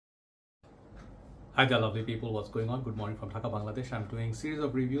Hi there lovely people, what's going on? Good morning from Dhaka, Bangladesh. I'm doing series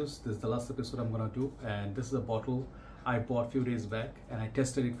of reviews. This is the last episode I'm gonna do, and this is a bottle I bought few days back and I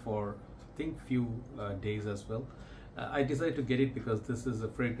tested it for I think few days as well. I decided to get it because this is a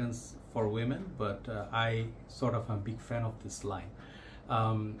fragrance for women, but I sort of am a big fan of this line.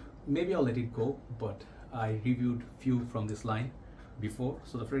 Maybe I'll let it go, but I reviewed few from this line before.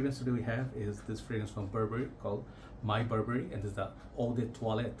 So the fragrance today we have is this fragrance from Burberry called My Burberry, and this is the Eau de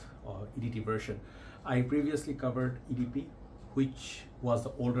Toilette or EDT version. I previously covered EDP, which was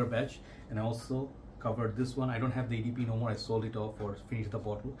the older batch, and I also covered this one. I don't have the EDP no more, I sold it off or finished the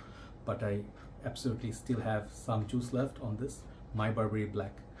bottle, but I absolutely still have some juice left on this My Burberry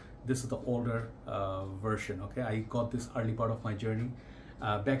Black. This is the older version. Okay, I got this early part of my journey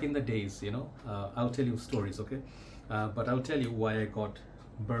back in the days, I'll tell you stories, okay? But I'll tell you why I got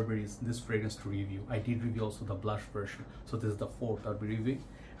Burberry's this fragrance to review. I did review also the blush version, so this is the fourth I'll be reviewing,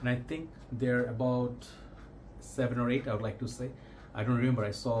 and I think they're about 7 or 8, I would like to say. I don't remember.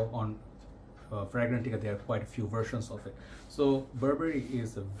 I saw on Fragrantica there are quite a few versions of it. So Burberry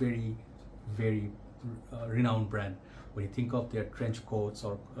is a very renowned brand. When you think of their trench coats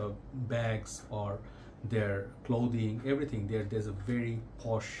or bags or their clothing, everything, there's a very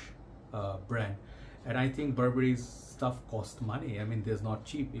posh brand. And I think Burberry's stuff costs money. I mean, there's not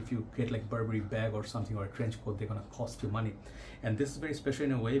cheap. If you get like Burberry bag or something or a trench coat, they're gonna cost you money. And this is very special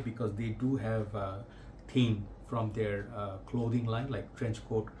in a way because they do have a theme from their clothing line, like trench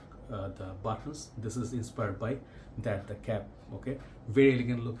coat, the buttons. This is inspired by that, the cap, okay? Very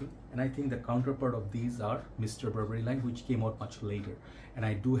elegant looking. And I think the counterpart of these are Mr. Burberry line, which came out much later. And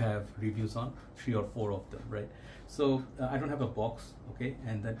I do have reviews on 3 or 4 of them, right? So I don't have a box, okay?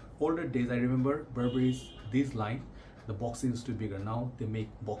 And then older days, I remember Burberry's, this line, the box used to be bigger. Now they make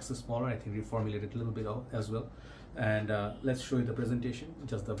boxes smaller. I think reformulated a little bit as well. And let's show you the presentation,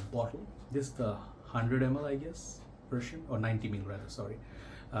 just the bottle. This is the 100 ml, I guess, version, or 90 ml rather, sorry.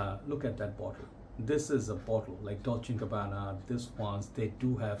 Look at that bottle. This is a bottle like Dolce & Gabbana, this ones, they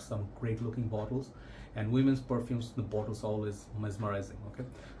do have some great looking bottles, and women's perfumes, the bottles are always mesmerizing, okay?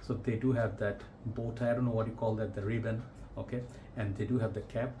 So they do have that bow tie, I don't know what you call that, the ribbon, okay? And they do have the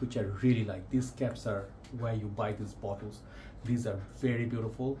cap, which I really like. These caps are why you buy these bottles. These are very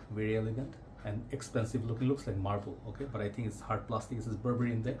beautiful, very elegant, and expensive looking, looks like marble, okay? But I think it's hard plastic. This is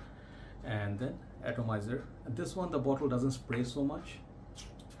Burberry in there. And then atomizer. This one, the bottle doesn't spray so much.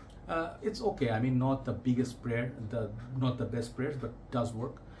 It's okay. I mean, not the biggest sprayer, not the best sprayers, but does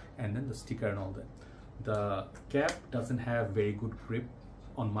work. And then the sticker and all that. The cap doesn't have very good grip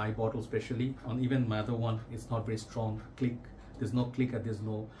on my bottle, especially on even my other one. It's not very strong click. There's no click and there's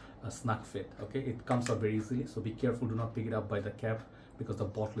no snug fit. Okay, it comes out very easily. So be careful. Do not pick it up by the cap because the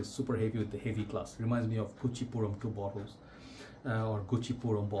bottle is super heavy with the heavy glass. Reminds me of Gucci Purum 2 bottles or Gucci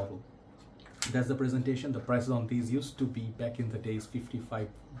Purum bottle. That's the presentation. The prices on these used to be back in the days $55,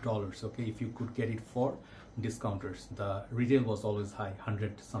 okay, if you could get it for discounters. The retail was always high,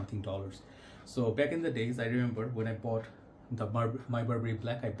 100 something dollars. So back in the days, I remember when I bought the My Burberry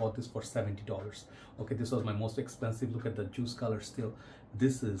Black, I bought this for $70. Okay, this was my most expensive. Look at the juice color still.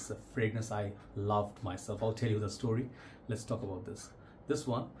 This is a fragrance I loved myself. I'll tell you the story. Let's talk about this. This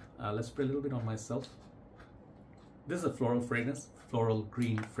one, let's spray a little bit on myself. This is a floral fragrance, floral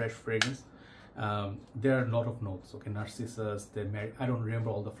green fresh fragrance. There are a lot of notes, okay? Narcissus, I don't remember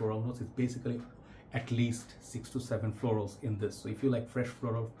all the floral notes. It's basically at least 6 to 7 florals in this. So if you like fresh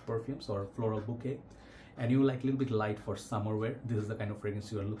floral perfumes or floral bouquet and you like a little bit light for summer wear, this is the kind of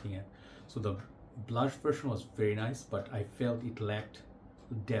fragrance you are looking at. So the blush version was very nice, but I felt it lacked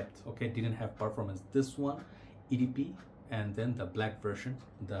depth, okay? It didn't have performance. This one, EDP, and then the black version,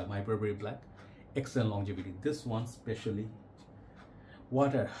 the My Burberry Black, excellent longevity. This one especially,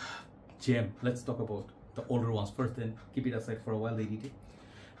 what a gem. Let's talk about the older ones first, then keep it aside for a while, the EDT.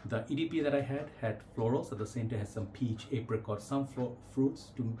 The EDP that I had florals, at the same time has some peach, apricot, some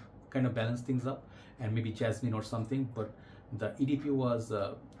fruits to kind of balance things up, and maybe jasmine or something, but the EDP was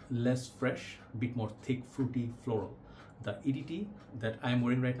less fresh, a bit more thick, fruity, floral. The EDT that I'm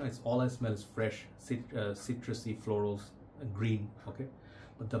wearing right now, it's all I smell is fresh, citrusy florals, green, okay?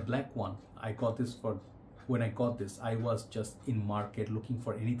 But the black one, I got this for, when I got this, I was just in market looking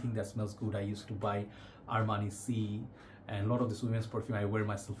for anything that smells good. I used to buy Armani C and a lot of this women's perfume. I wear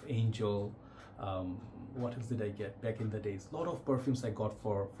myself Angel. What else did I get back in the days? A lot of perfumes I got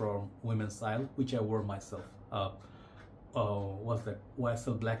from women's style, which I wore myself. What's that?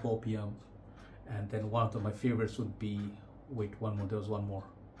 YSL Black Opium. And then one of my favorites would be, wait, one more, there was one more.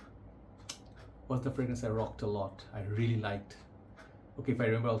 What's the fragrance I rocked a lot? I really liked. Okay, if I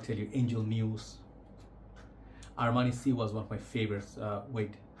remember, I'll tell you. Angel Muse. Armani C was one of my favorites.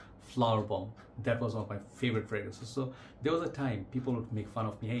 Flower Bomb. That was one of my favorite fragrances. So there was a time people would make fun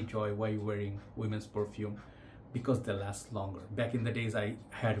of me, hey Joy, why are you wearing women's perfume? Because they last longer. Back in the days, I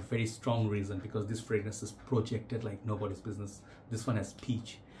had a very strong reason, because this fragrance is projected like nobody's business. This one has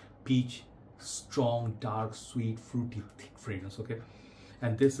peach. Peach, strong, dark, sweet, fruity, thick fragrance, okay?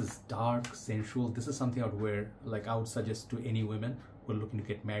 And this is dark, sensual. This is something I would wear, like I would suggest to any women who are looking to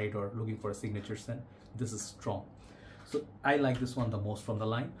get married or looking for a signature scent. This is strong. So I like this one the most from the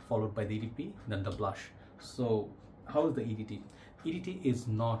line, followed by the EDP, then the blush. So how is the EDT? EDT is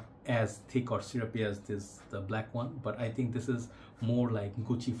not as thick or syrupy as the black one, but I think this is more like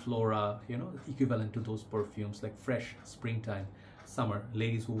Gucci Flora, you know, equivalent to those perfumes, like fresh, springtime, summer.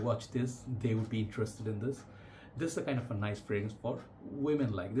 Ladies who watch this, they would be interested in this. This is a kind of a nice fragrance for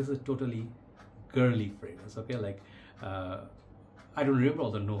women. Like, this is a totally girly fragrance, okay? Like, I don't remember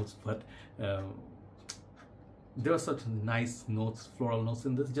all the notes, but there are such nice notes, floral notes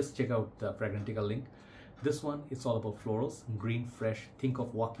in this. Just check out the Fragrantica link. This one, it's all about florals, green, fresh. Think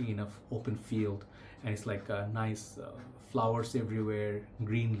of walking in an open field, and it's like a nice flowers everywhere,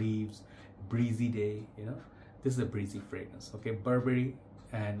 green leaves, breezy day, you know. This is a breezy fragrance, okay? Burberry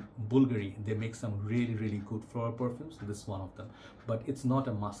and Bulgari, they make some really, really good floral perfumes. This is one of them, but it's not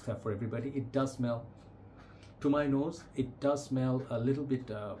a must-have for everybody. It does smell, to my nose, it does smell a little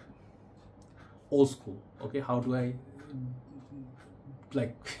bit old school, okay? How do I,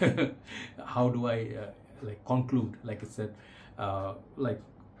 like, how do I like conclude, like I said, like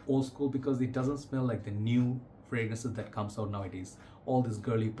old school, because it doesn't smell like the new fragrances that comes out nowadays. All these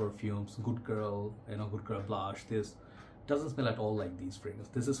girly perfumes, good girl, you know, good girl blush, this doesn't smell at all like these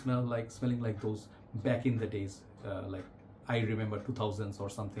fragrances. This is smelling like those back in the days, like I remember 2000s or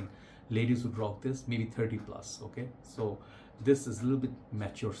something. Ladies would rock this, maybe 30 plus, okay? So this is a little bit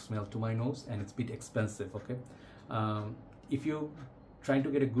mature smell to my nose, and it's a bit expensive, okay? If you trying to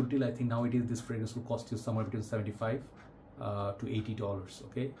get a good deal, I think nowadays this fragrance will cost you somewhere between $75 to $80,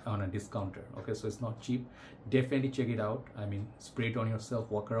 okay, on a discounter, okay? So it's not cheap. Definitely check it out. I mean, spray it on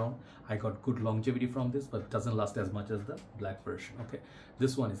yourself, walk around. I got good longevity from this, but it doesn't last as much as the black version, okay?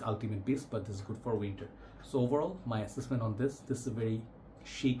 This one is ultimate beast, but this is good for winter. So overall, my assessment on this is a very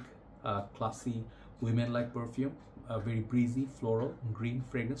chic, classy, women-like perfume, a very breezy, floral, green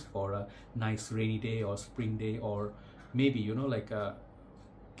fragrance for a nice rainy day or spring day, or maybe, you know, like a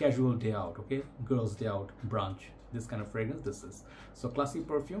casual day out, okay? Girls' day out, brunch, this kind of fragrance this is. So classy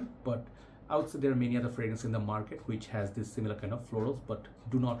perfume, but I would say there are many other fragrances in the market which has this similar kind of florals, but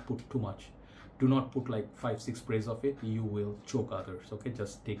do not put too much. Do not put like 5-6 sprays of it, you will choke others, okay?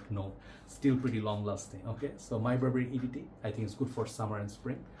 Just take note. Still pretty long lasting, okay? So my Burberry EDT, I think it's good for summer and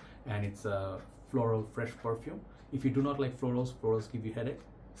spring, and it's a floral fresh perfume. If you do not like florals, florals give you headache,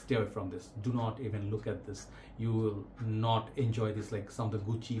 stay away from this. Do not even look at this. You will not enjoy this like some of the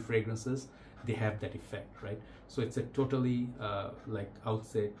Gucci fragrances. They have that effect, right? So it's a totally like I would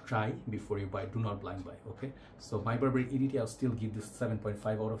say try before you buy. Do not blind buy, okay? So my Burberry EDT, I'll still give this 7.5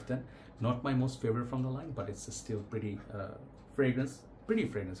 out of 10. Not my most favorite from the line, but it's still pretty pretty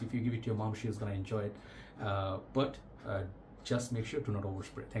fragrance. If you give it to your mom, she's gonna enjoy it. But just make sure to not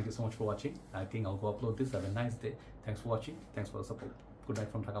overspray. Thank you so much for watching. I think I'll go upload this. Have a nice day. Thanks for watching. Thanks for the support. Good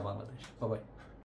night from Dhaka, Bangladesh. Bye bye.